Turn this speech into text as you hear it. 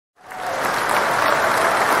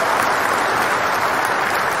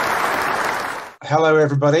Hello,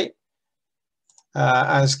 everybody.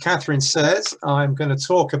 As Catherine says, I'm going to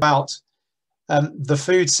talk about the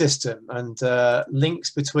food system and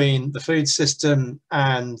links between the food system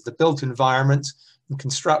and the built environment and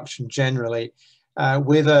construction generally,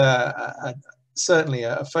 with certainly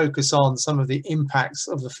a focus on some of the impacts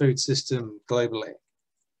of the food system globally.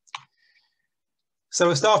 So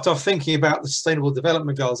we'll start off thinking about the Sustainable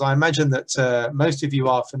Development Goals. I imagine that most of you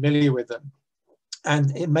are familiar with them.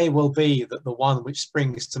 And it may well be that the one which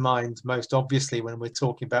springs to mind most obviously when we're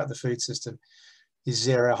talking about the food system is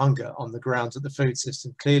zero hunger, on the grounds that the food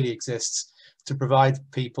system clearly exists to provide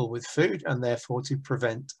people with food and therefore to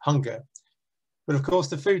prevent hunger. But of course,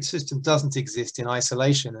 the food system doesn't exist in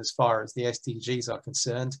isolation as far as the SDGs are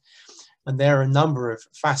concerned. And there are a number of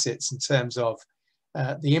facets in terms of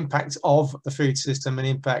the impact of the food system and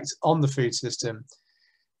impact on the food system.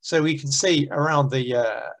 So we can see around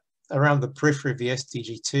the periphery of the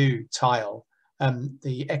SDG2 tile,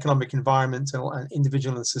 the economic, environmental, and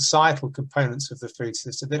individual and societal components of the food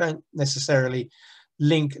system. They don't necessarily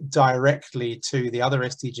link directly to the other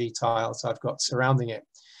SDG tiles I've got surrounding it.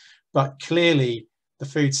 But clearly, the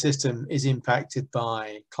food system is impacted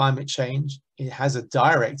by climate change. It has a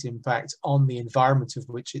direct impact on the environment of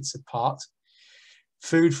which it's a part.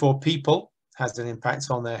 Food for people has an impact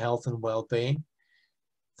on their health and well-being.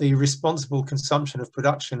 The responsible consumption of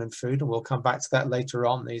production and food, and we'll come back to that later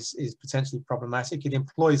on, is potentially problematic. It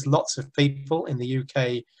employs lots of people in the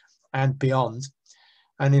UK and beyond.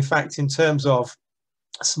 And in fact, in terms of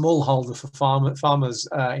smallholder for farmers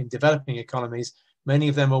in developing economies, many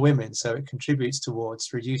of them are women. So it contributes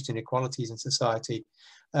towards reduced inequalities in society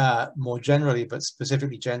more generally, but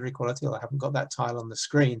specifically gender equality. I haven't got that tile on the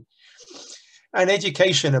screen. And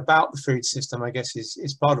education about the food system, I guess,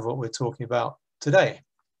 is part of what we're talking about today.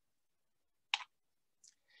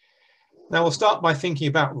 Now we'll start by thinking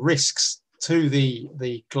about risks to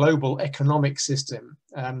the global economic system.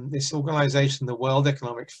 This organization, the World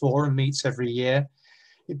Economic Forum, meets every year.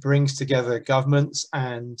 It brings together governments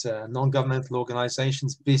and non-governmental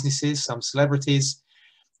organizations, businesses, some celebrities,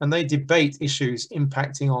 and they debate issues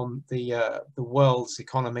impacting on the world's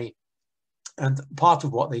economy. And part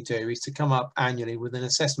of what they do is to come up annually with an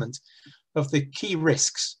assessment of the key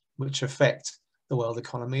risks which affect the world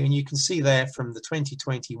economy. And you can see there from the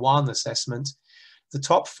 2021 assessment, the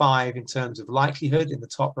top 5 in terms of likelihood in the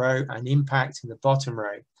top row and impact in the bottom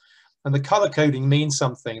row. And the color coding means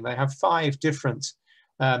something. They have 5 different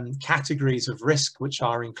categories of risk which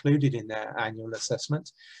are included in their annual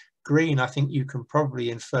assessment. Green, I think you can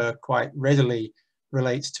probably infer quite readily,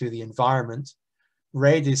 relates to the environment.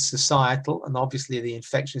 Red is societal, and obviously the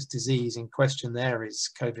infectious disease in question there is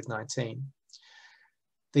COVID-19.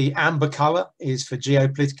 The amber color is for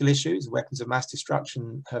geopolitical issues. Weapons of mass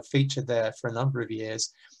destruction have featured there for a number of years.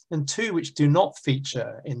 And 2 which do not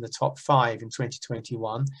feature in the top 5 in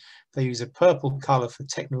 2021. They use a purple color for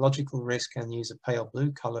technological risk and use a pale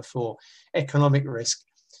blue color for economic risk.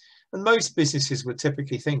 And most businesses would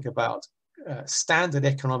typically think about standard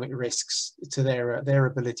economic risks to their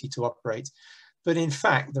ability to operate. But in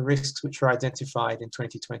fact, the risks which are identified in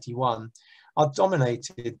 2021 are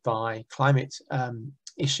dominated by climate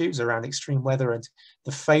issues around extreme weather and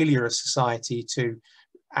the failure of society to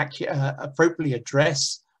appropriately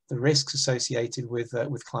address the risks associated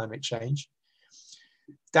with climate change.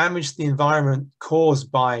 Damage to the environment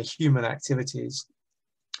caused by human activities,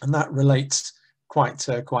 and that relates quite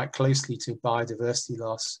closely to biodiversity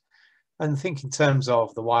loss. And think in terms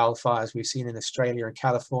of the wildfires we've seen in Australia and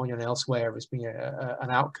California and elsewhere as being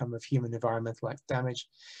an outcome of human environmental damage.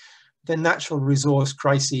 Then natural resource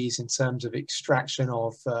crises in terms of extraction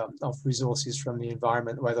of resources from the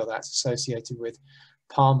environment, whether that's associated with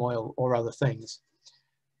palm oil or other things.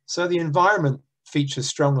 So the environment features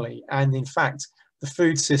strongly, and in fact, the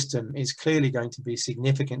food system is clearly going to be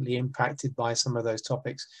significantly impacted by some of those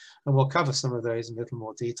topics, and we'll cover some of those in a little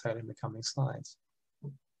more detail in the coming slides.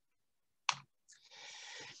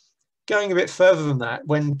 Going a bit further than that,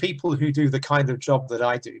 when people who do the kind of job that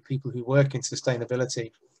I do, people who work in sustainability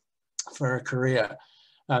for a career,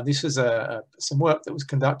 this was some work that was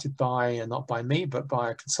conducted by, not by me, but by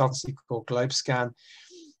a consultancy called GlobeScan.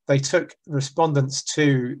 They took respondents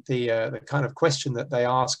to the kind of question that they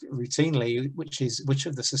ask routinely, which is, which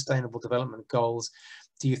of the Sustainable Development Goals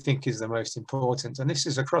do you think is the most important? And this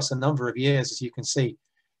is across a number of years, as you can see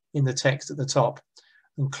in the text at the top.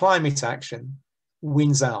 And climate action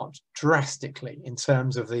wins out drastically in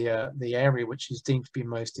terms of the area which is deemed to be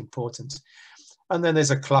most important. And then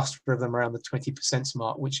there's a cluster of them around the 20%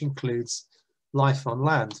 mark, which includes life on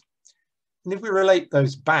land. And if we relate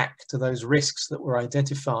those back to those risks that were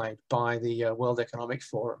identified by the World Economic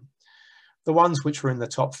Forum, the ones which were in the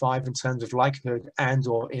top 5 in terms of likelihood and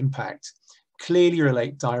or impact clearly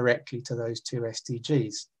relate directly to those 2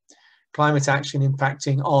 SDGs. Climate action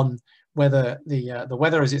impacting on whether the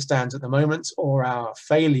weather as it stands at the moment, or our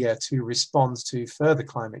failure to respond to further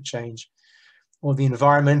climate change, or the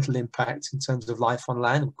environmental impact in terms of life on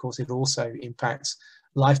land. Of course, it also impacts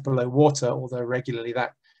life below water, although regularly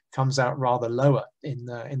that comes out rather lower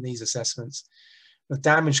in these assessments. The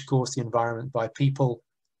damage caused to the environment by people,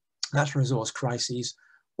 natural resource crises,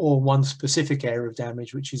 or one specific area of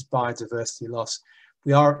damage, which is biodiversity loss.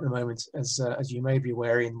 We are at the moment, as you may be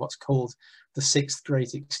aware, in what's called the 6th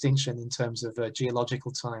great extinction in terms of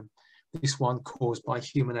geological time. This one caused by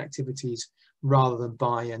human activities rather than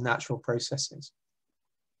by natural processes.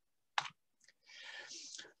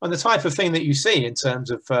 And the type of thing that you see in terms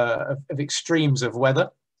of extremes of weather,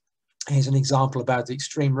 here's an example about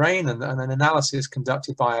extreme rain and an analysis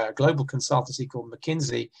conducted by a global consultancy called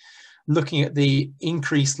McKinsey, looking at the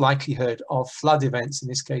increased likelihood of flood events, in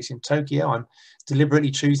this case in Tokyo. I'm deliberately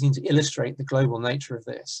choosing to illustrate the global nature of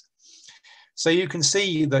this. So you can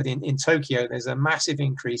see that in Tokyo, there's a massive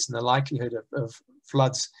increase in the likelihood of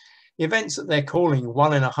floods, events that they're calling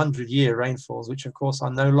 1 in 100-year rainfalls, which of course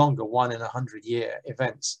are no longer 1 in 100-year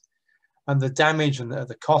events. And the damage and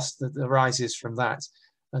the cost that arises from that,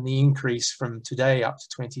 and the increase from today up to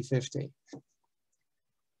 2050.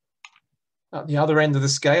 At the other end of the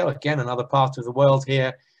scale, again, another part of the world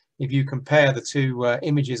here, if you compare the 2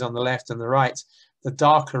 images on the left and the right, the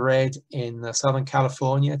darker red in Southern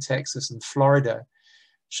California, Texas, and Florida,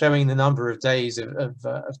 showing the number of days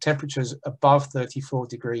of temperatures above 34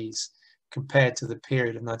 degrees compared to the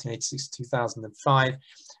period of 1986 to 2005.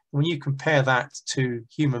 When you compare that to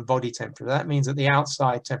human body temperature, that means that the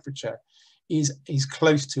outside temperature is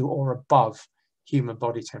close to or above human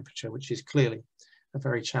body temperature, which is clearly a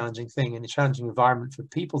very challenging thing and a challenging environment for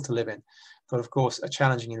people to live in, but of course a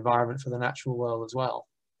challenging environment for the natural world as well.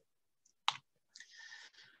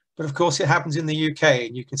 But of course it happens in the UK,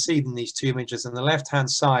 and you can see in these 2 images on the left-hand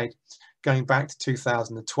side going back to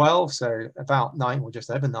 2012, so about 9 or just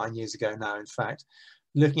over 9 years ago now, in fact,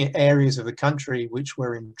 looking at areas of the country which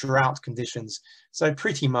were in drought conditions. So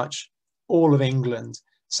pretty much all of England,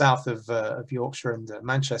 south of Yorkshire and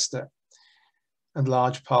Manchester, and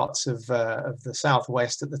large parts of the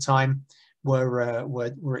southwest at the time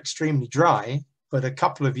were extremely dry. But a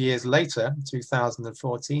couple of years later,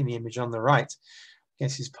 2014, the image on the right, I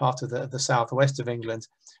guess is part of the southwest of England,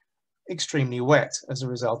 extremely wet as a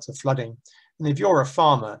result of flooding. And if you're a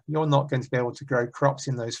farmer, you're not going to be able to grow crops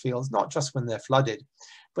in those fields, not just when they're flooded,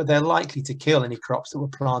 but they're likely to kill any crops that were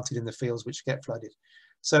planted in the fields which get flooded.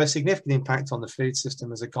 So a significant impact on the food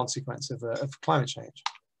system as a consequence of climate change.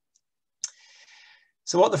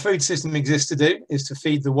 So what the food system exists to do is to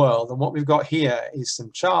feed the world. And what we've got here is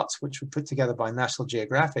some charts which were put together by National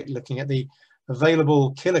Geographic, looking at the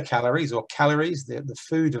available kilocalories or calories, the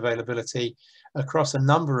food availability across a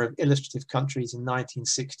number of illustrative countries in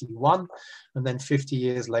 1961, and then 50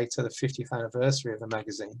 years later, the 50th anniversary of the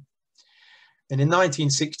magazine. And in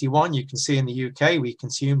 1961, you can see in the UK, we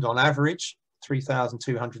consumed on average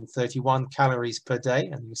 3,231 calories per day.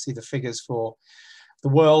 And you see the figures for the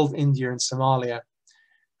world, India and Somalia.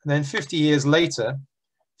 And then 50 years later,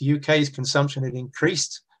 the UK's consumption had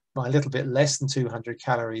increased by a little bit less than 200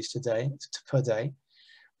 calories per day.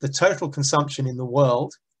 The total consumption in the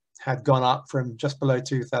world had gone up from just below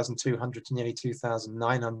 2,200 to nearly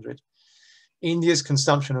 2,900. India's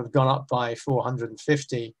consumption had gone up by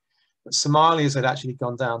 450, but Somalia's had actually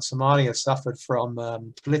gone down. Somalia suffered from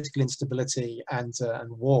political instability and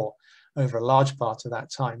war over a large part of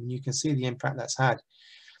that time. And you can see the impact that's had.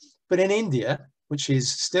 But in India, which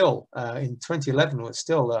is still, in 2011, was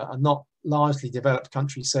still a not largely developed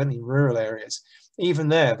country, certainly in rural areas, even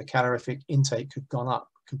there, the calorific intake had gone up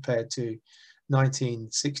compared to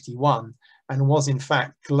 1961 and was in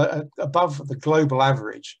fact above the global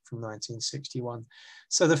average from 1961.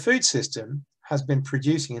 So the food system has been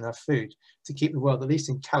producing enough food to keep the world, at least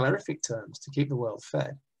in calorific terms, to keep the world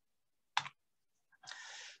fed.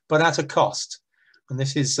 But at a cost. And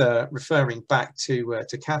this is referring back to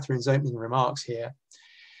Catherine's opening remarks here.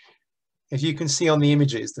 As you can see on the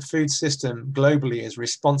images, the food system globally is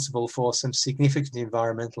responsible for some significant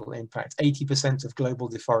environmental impact, 80% of global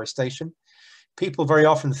deforestation. People very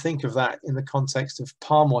often think of that in the context of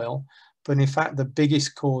palm oil, but in fact, the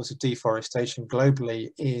biggest cause of deforestation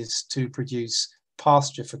globally is to produce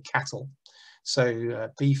pasture for cattle. So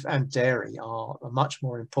beef and dairy are much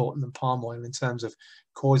more important than palm oil in terms of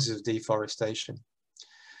causes of deforestation.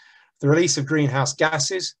 The release of greenhouse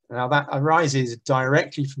gases, now that arises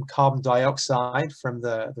directly from carbon dioxide from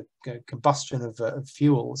the combustion of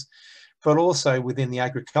fuels, but also within the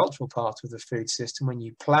agricultural part of the food system. When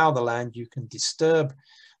you plough the land, you can disturb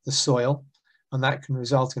the soil, and that can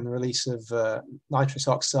result in the release of nitrous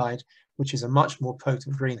oxide, which is a much more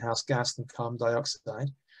potent greenhouse gas than carbon dioxide.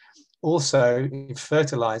 Also, if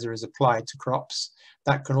fertilizer is applied to crops,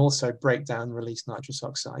 that can also break down and release nitrous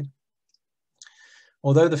oxide.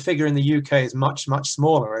 Although the figure in the UK is much, much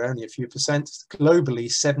smaller at only a few percent, globally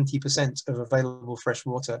 70% of available fresh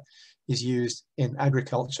water is used in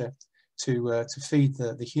agriculture to feed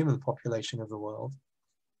the human population of the world.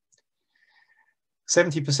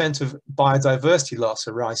 70% of biodiversity loss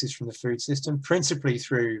arises from the food system, principally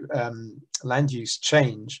through land use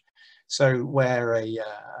change. So where a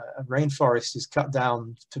rainforest is cut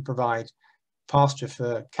down to provide pasture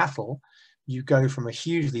for cattle, you go from a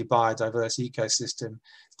hugely biodiverse ecosystem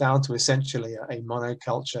down to essentially a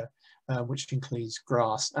monoculture, which includes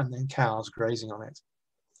grass and then cows grazing on it.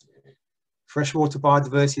 Freshwater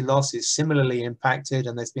biodiversity loss is similarly impacted,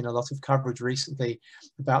 and there's been a lot of coverage recently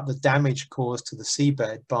about the damage caused to the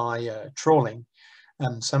seabed by trawling.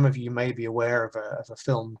 Some of you may be aware of a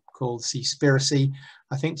film called Seaspiracy,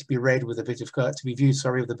 I think to be read with a bit of, to be viewed,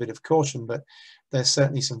 sorry, with a bit of caution, but there's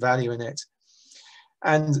certainly some value in it.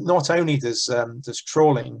 And not only does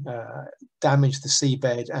trawling damage the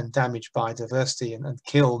seabed and damage biodiversity and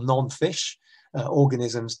kill non-fish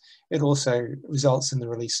organisms, it also results in the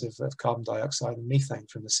release of carbon dioxide and methane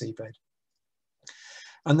from the seabed.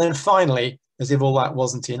 And then finally, as if all that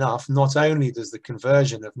wasn't enough, not only does the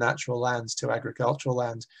conversion of natural lands to agricultural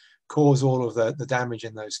land cause all of the damage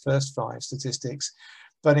in those first 5 statistics,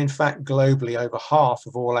 but in fact, globally, over half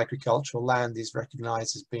of all agricultural land is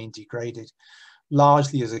recognized as being degraded,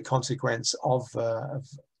 largely as a consequence of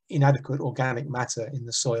inadequate organic matter in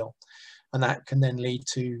the soil. And that can then lead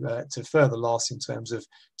to further loss in terms of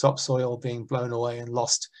topsoil being blown away and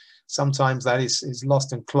lost. Sometimes that is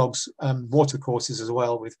lost and clogs water courses as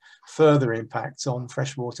well, with further impacts on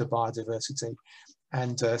freshwater biodiversity,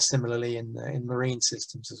 and similarly in marine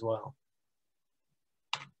systems as well.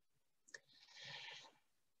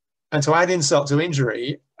 And to add insult to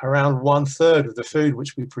injury, around 1/3 of the food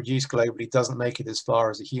which we produce globally doesn't make it as far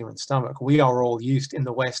as a human stomach. We are all used in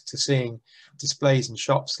the West to seeing displays in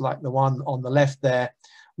shops like the one on the left there,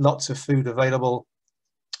 lots of food available.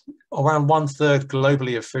 Around 1/3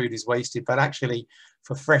 globally of food is wasted, but actually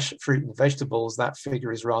for fresh fruit and vegetables, that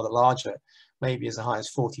figure is rather larger, maybe as high as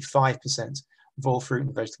 45% of all fruit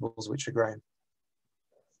and vegetables which are grown.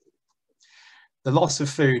 The loss of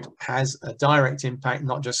food has a direct impact,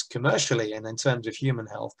 not just commercially and in terms of human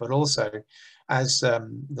health, but also as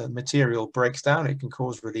the material breaks down, it can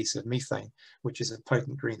cause release of methane, which is a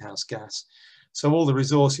potent greenhouse gas. So all the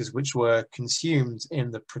resources which were consumed in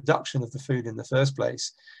the production of the food in the first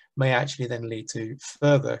place may actually then lead to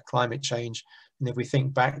further climate change. And if we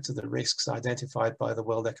think back to the risks identified by the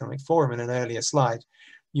World Economic Forum in an earlier slide,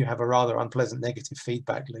 you have a rather unpleasant negative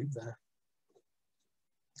feedback loop there.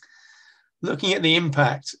 Looking at the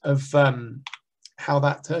impact of how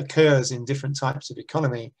that occurs in different types of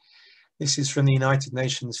economy, this is from the United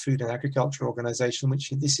Nations Food and Agriculture Organization, which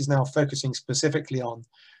this is now focusing specifically on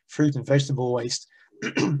fruit and vegetable waste.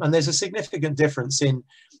 And there's a significant difference in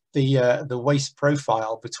the waste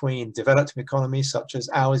profile between developed economies such as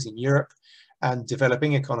ours in Europe and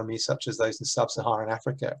developing economies such as those in sub-Saharan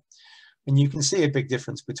Africa. And you can see a big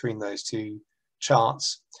difference between those two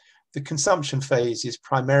charts. The consumption phase is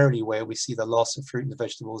primarily where we see the loss of fruit and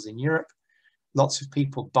vegetables in Europe. Lots of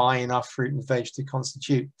people buy enough fruit and veg to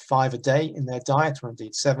constitute 5 a day in their diet, or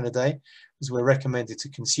indeed 7 a day, as we're recommended to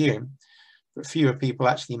consume. But fewer people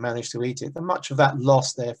actually manage to eat it. And much of that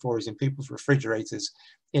loss, therefore, is in people's refrigerators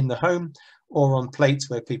in the home or on plates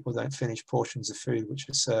where people don't finish portions of food which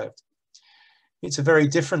are served. It's a very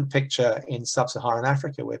different picture in sub-Saharan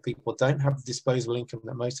Africa, where people don't have the disposable income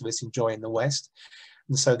that most of us enjoy in the West.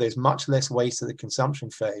 And so there's much less waste at the consumption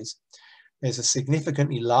phase. There's a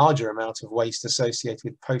significantly larger amount of waste associated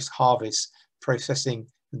with post-harvest processing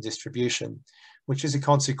and distribution, which is a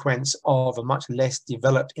consequence of a much less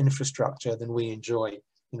developed infrastructure than we enjoy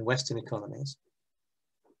in Western economies.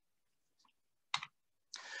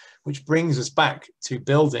 Which brings us back to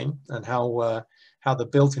building and how the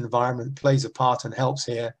built environment plays a part and helps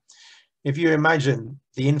here. If you imagine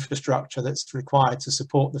the infrastructure that's required to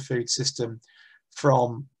support the food system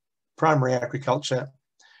from primary agriculture,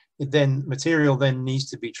 material then needs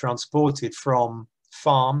to be transported from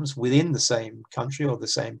farms within the same country or the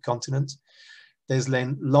same continent. There's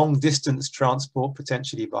then long distance transport,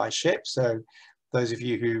 potentially by ship. So those of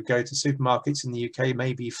you who go to supermarkets in the UK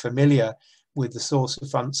may be familiar with the source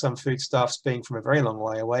of some foodstuffs being from a very long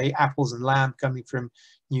way away, apples and lamb coming from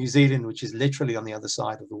New Zealand, which is literally on the other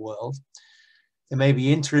side of the world. There may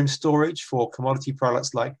be interim storage for commodity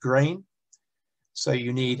products like grain. So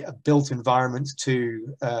you need a built environment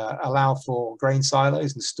to allow for grain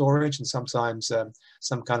silos and storage, and sometimes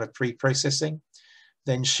some kind of pre-processing.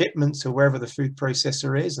 Then shipment to wherever the food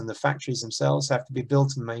processor is, and the factories themselves have to be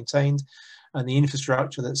built and maintained, and the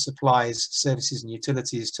infrastructure that supplies services and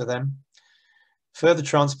utilities to them. Further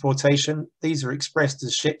transportation, these are expressed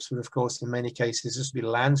as ships, but of course in many cases this would be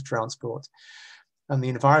land transport. And the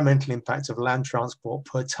environmental impact of land transport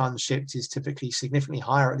per ton shipped is typically significantly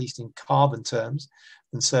higher, at least in carbon terms,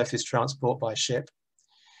 than surface transport by ship.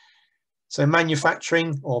 So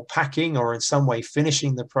manufacturing or packing or in some way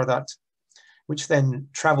finishing the product, which then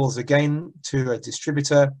travels again to a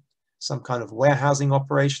distributor, some kind of warehousing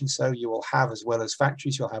operation. So you will have, as well as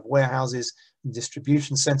factories, you'll have warehouses and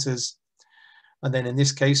distribution centers. And then in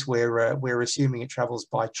this case, we're assuming it travels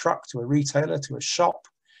by truck to a retailer, to a shop,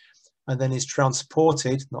 and then is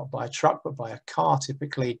transported, not by a truck, but by a car,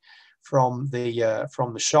 typically from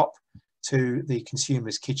the shop to the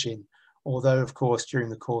consumer's kitchen. Although, of course, during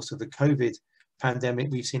the course of the COVID pandemic,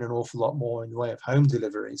 we've seen an awful lot more in the way of home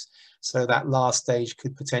deliveries. So that last stage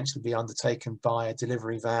could potentially be undertaken by a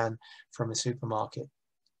delivery van from a supermarket.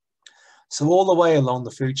 So all the way along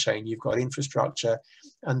the food chain, you've got infrastructure,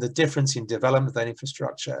 and the difference in development of that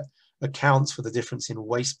infrastructure accounts for the difference in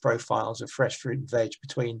waste profiles of fresh fruit and veg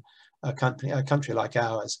between a country like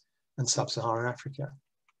ours and sub-Saharan Africa.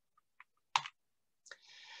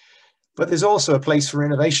 But there's also a place for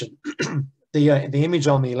innovation. The image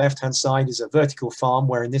on the left-hand side is a vertical farm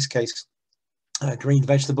where, in this case, green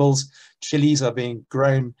vegetables, chilies are being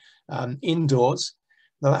grown indoors.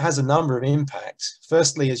 Now, that has a number of impacts.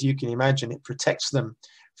 Firstly, as you can imagine, it protects them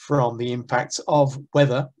from the impacts of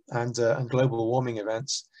weather and global warming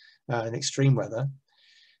events and extreme weather.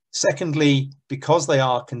 Secondly, because they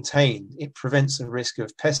are contained, it prevents the risk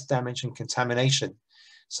of pest damage and contamination.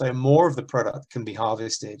 So more of the product can be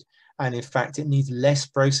harvested, and in fact, it needs less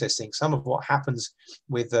processing. Some of what happens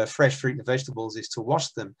with fresh fruit and vegetables is to wash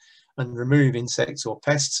them and remove insects or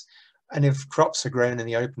pests. And if crops are grown in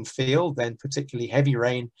the open field, then particularly heavy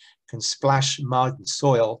rain can splash mud and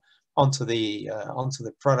soil onto the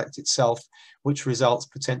product itself, which results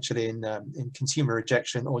potentially in consumer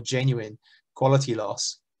rejection or genuine quality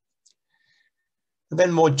loss. And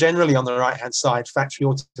then more generally on the right-hand side, factory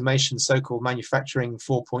automation, so-called manufacturing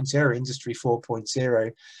 4.0, industry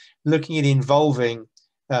 4.0, looking at involving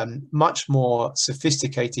much more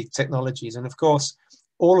sophisticated technologies. And of course,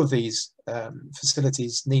 all of these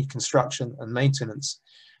facilities need construction and maintenance.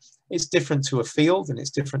 It's different to a field, and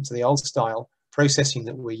it's different to the old style processing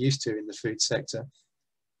that we're used to in the food sector.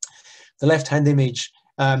 The left-hand image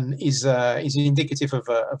is indicative of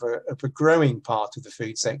a growing part of the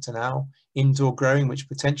food sector now, indoor growing, which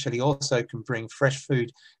potentially also can bring fresh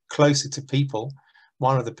food closer to people.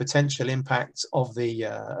 One of the potential impacts of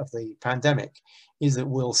the pandemic is that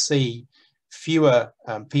we'll see fewer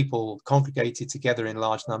people congregated together in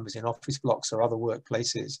large numbers in office blocks or other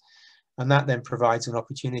workplaces. And that then provides an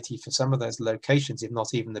opportunity for some of those locations, if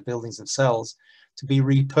not even the buildings themselves, to be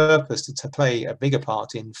repurposed to play a bigger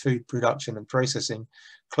part in food production and processing,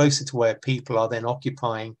 closer to where people are then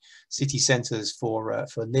occupying city centres for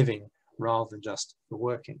living rather than just for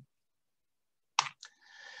working.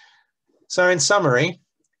 So in summary,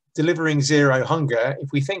 delivering zero hunger, if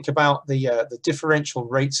we think about the differential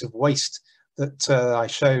rates of waste that I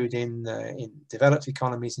showed in developed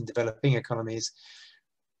economies and developing economies,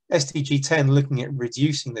 SDG 10 looking at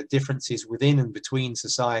reducing the differences within and between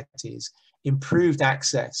societies, improved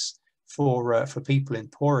access for people in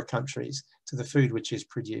poorer countries to the food which is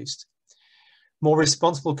produced. More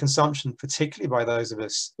responsible consumption, particularly by those of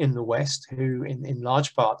us in the West who in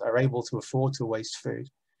large part are able to afford to waste food.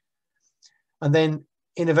 And then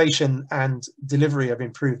innovation and delivery of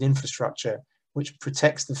improved infrastructure, which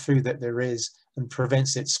protects the food that there is and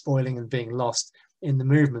prevents it spoiling and being lost in the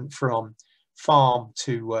movement from farm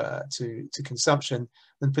to consumption,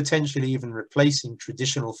 and potentially even replacing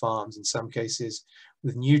traditional farms in some cases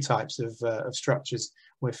with new types of structures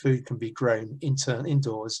where food can be grown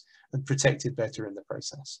indoors and protected better in the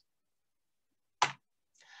process.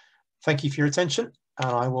 Thank you for your attention,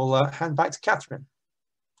 and I will hand back to Catherine.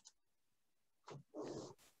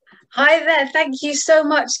 Hi there, thank you so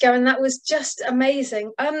much, Gavin. That was just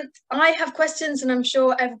amazing. I have questions, and I'm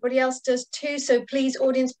sure everybody else does too. So please,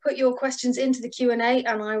 audience, put your questions into the Q&A,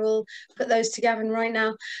 and I will put those to Gavin right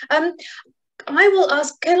now. I will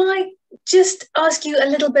ask, can I just ask you a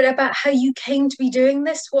little bit about how you came to be doing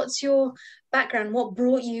this? What's your background? What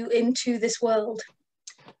brought you into this world?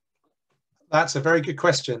 That's a very good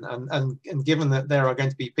question. And given that there are going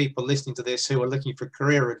to be people listening to this who are looking for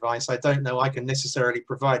career advice, I don't know I can necessarily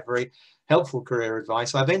provide very helpful career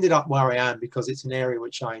advice. I've ended up where I am because it's an area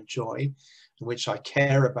which I enjoy and which I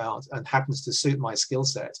care about and happens to suit my skill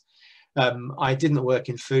set. I didn't work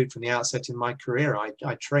in food from the outset in my career.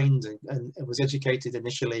 I trained and was educated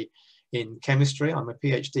initially in chemistry. I'm a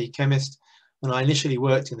PhD chemist, and I initially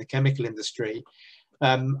worked in the chemical industry.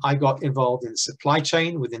 I got involved in supply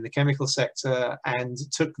chain within the chemical sector and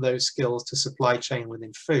took those skills to supply chain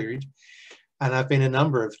within food. And I've been in a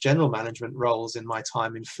number of general management roles in my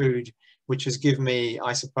time in food, which has given me,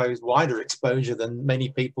 I suppose, wider exposure than many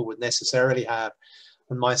people would necessarily have.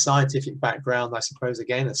 And my scientific background, I suppose,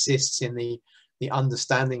 again, assists in the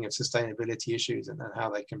understanding of sustainability issues and how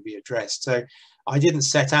they can be addressed. So I didn't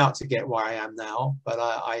set out to get where I am now, but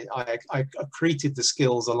I accreted the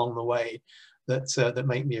skills along the way that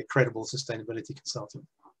make me a credible sustainability consultant.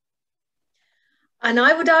 And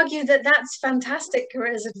I would argue that that's fantastic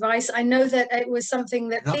careers advice. I know that it was something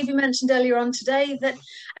that Phoebe mentioned earlier on today, that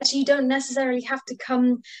actually you don't necessarily have to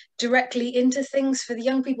come directly into things. For the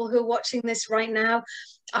young people who are watching this right now,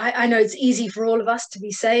 I know it's easy for all of us to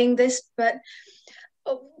be saying this, but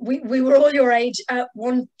we were all your age at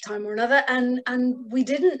one time or another, and we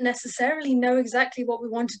didn't necessarily know exactly what we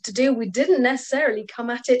wanted to do. We didn't necessarily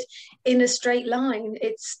come at it in a straight line.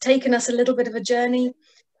 It's taken us a little bit of a journey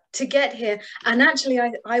to get here, and actually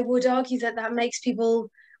I would argue that that makes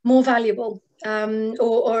people more valuable,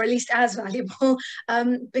 or at least as valuable,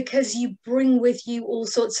 because you bring with you all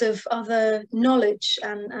sorts of other knowledge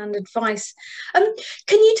and advice.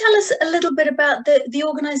 Can you tell us a little bit about the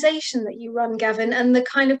organisation that you run, Gavin, and the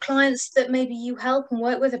kind of clients that maybe you help and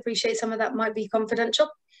work with? Appreciate some of that might be confidential.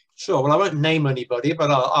 Sure. Well, I won't name anybody,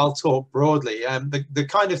 but I'll talk broadly. The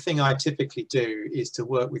kind of thing I typically do is to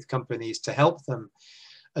work with companies to help them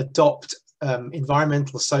adopt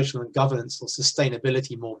environmental, social and governance, or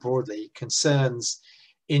sustainability more broadly, concerns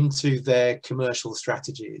into their commercial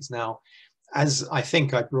strategies. Now, as I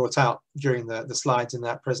think I brought out during the slides in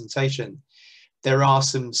that presentation, there are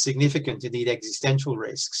some significant, indeed existential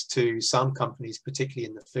risks to some companies, particularly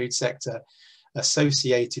in the food sector,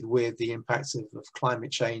 associated with the impacts of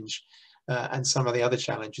climate change and some of the other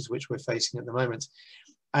challenges which we're facing at the moment.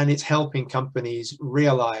 And it's helping companies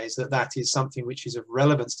realize that that is something which is of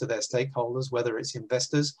relevance to their stakeholders, whether it's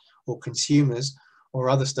investors or consumers or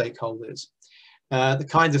other stakeholders. The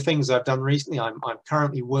kinds of things I've done recently, I'm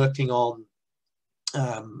currently working on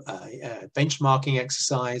a benchmarking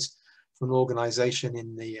exercise for an organization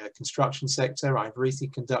in the construction sector. I've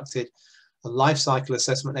recently conducted a life cycle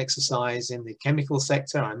assessment exercise in the chemical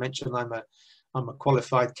sector. I mentioned I'm a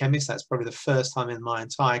qualified chemist. That's probably the first time in my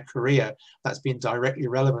entire career that's been directly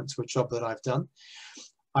relevant to a job that I've done.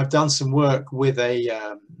 I've done some work with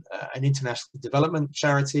an international development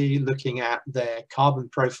charity looking at their carbon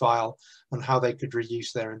profile and how they could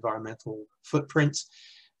reduce their environmental footprint.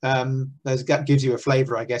 That gives you a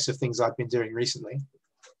flavour, I guess, of things I've been doing recently.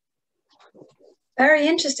 Very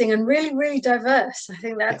interesting and really, really diverse. I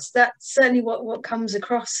think that's certainly what comes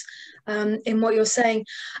across in what you're saying.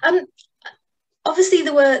 Obviously,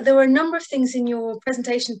 there were a number of things in your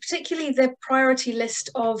presentation, particularly the priority list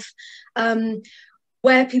of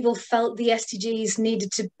where people felt the SDGs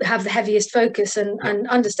needed to have the heaviest focus, and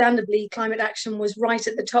understandably, climate action was right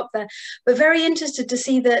at the top there. But very interested to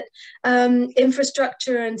see that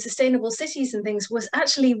infrastructure and sustainable cities and things was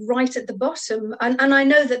actually right at the bottom. And I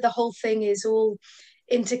know that the whole thing is all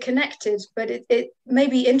interconnected, but it may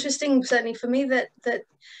be interesting, certainly for me, that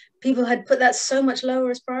people had put that so much lower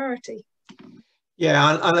as priority.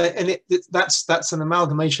 Yeah, and that's an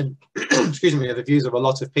amalgamation, excuse me, of the views of a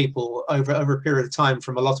lot of people over a period of time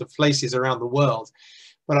from a lot of places around the world.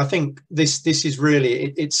 But I think this is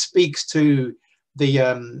really, it speaks to the,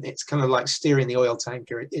 it's kind of like steering the oil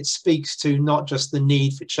tanker. It speaks to not just the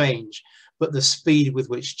need for change, but the speed with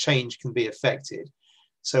which change can be affected.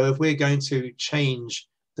 So if we're going to change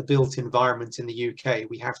the built environment in the UK,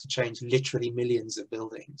 we have to change literally millions of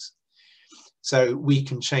buildings. So we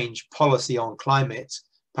can change policy on climate,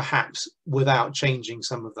 perhaps without changing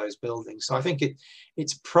some of those buildings. So I think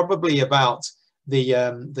it's probably about the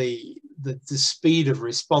speed of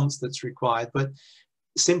response that's required, but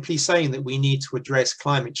simply saying that we need to address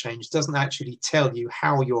climate change doesn't actually tell you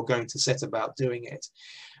how you're going to set about doing it.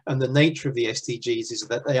 And the nature of the SDGs is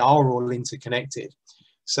that they are all interconnected.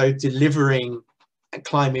 So delivering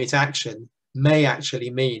climate action may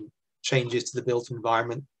actually mean changes to the built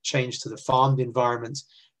environment, change to the farmed environment,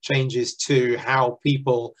 changes to how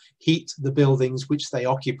people heat the buildings which they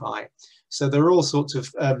occupy. So there are all sorts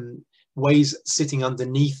of ways sitting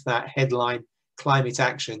underneath that headline climate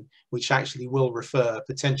action, which actually will refer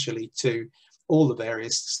potentially to all the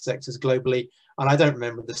various sectors globally. And I don't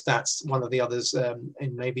remember the stats, one of the others,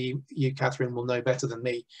 and maybe you, Catherine, will know better than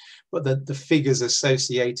me, but the figures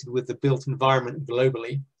associated with the built environment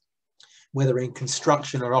globally, whether in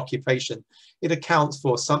construction or occupation, it accounts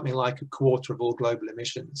for something like a quarter of all global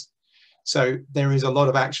emissions. So there is a lot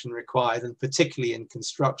of action required, and particularly in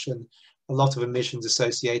construction, a lot of emissions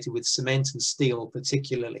associated with cement and steel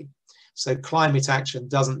particularly. So climate action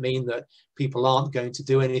doesn't mean that people aren't going to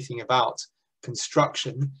do anything about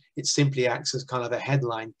construction. It simply acts as kind of a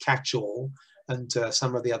headline catch-all, and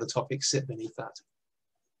some of the other topics sit beneath that.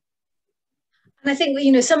 And I think,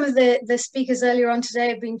 you know, some of the speakers earlier on today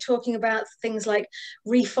have been talking about things like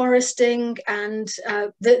reforesting and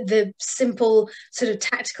the simple sort of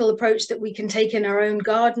tactical approach that we can take in our own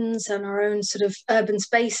gardens and our own sort of urban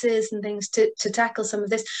spaces and things to tackle some of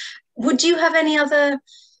this. Would you have any other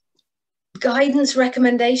guidance,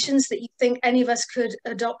 recommendations that you think any of us could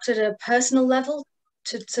adopt at a personal level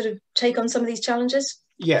to sort of take on some of these challenges?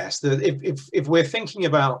 Yes, if we're thinking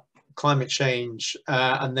about climate change,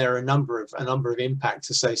 and there are a number of impacts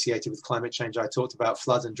associated with climate change. I talked about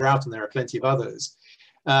flood and drought, and there are plenty of others.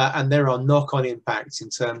 And there are knock-on impacts in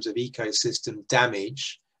terms of ecosystem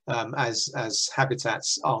damage as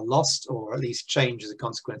habitats are lost or at least change as a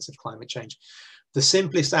consequence of climate change. The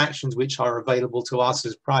simplest actions which are available to us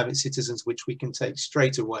as private citizens, which we can take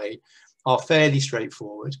straight away, are fairly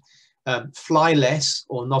straightforward. Fly less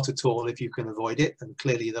or not at all if you can avoid it, and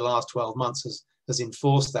clearly the last 12 months has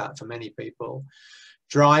enforced that for many people.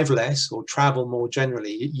 Drive less or travel more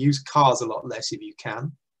generally. Use cars a lot less if you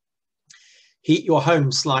can. Heat your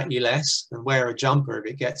home slightly less and wear a jumper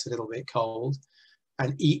if it gets a little bit cold.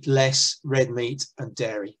 And eat less red meat and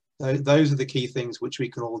dairy. Those are the key things which we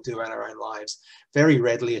can all do in our own lives very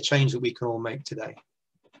readily, a change that we can all make today.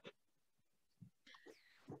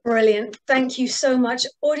 Brilliant. Thank you so much.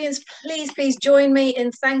 Audience, please join me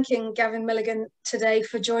in thanking Gavin Milligan today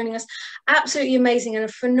for joining us. Absolutely amazing and a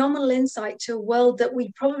phenomenal insight to a world that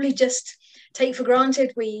we probably just take for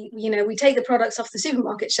granted. We take the products off the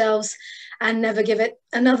supermarket shelves and never give it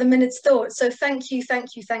another minute's thought. So thank you.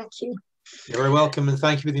 You're very welcome, and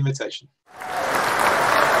thank you for the invitation.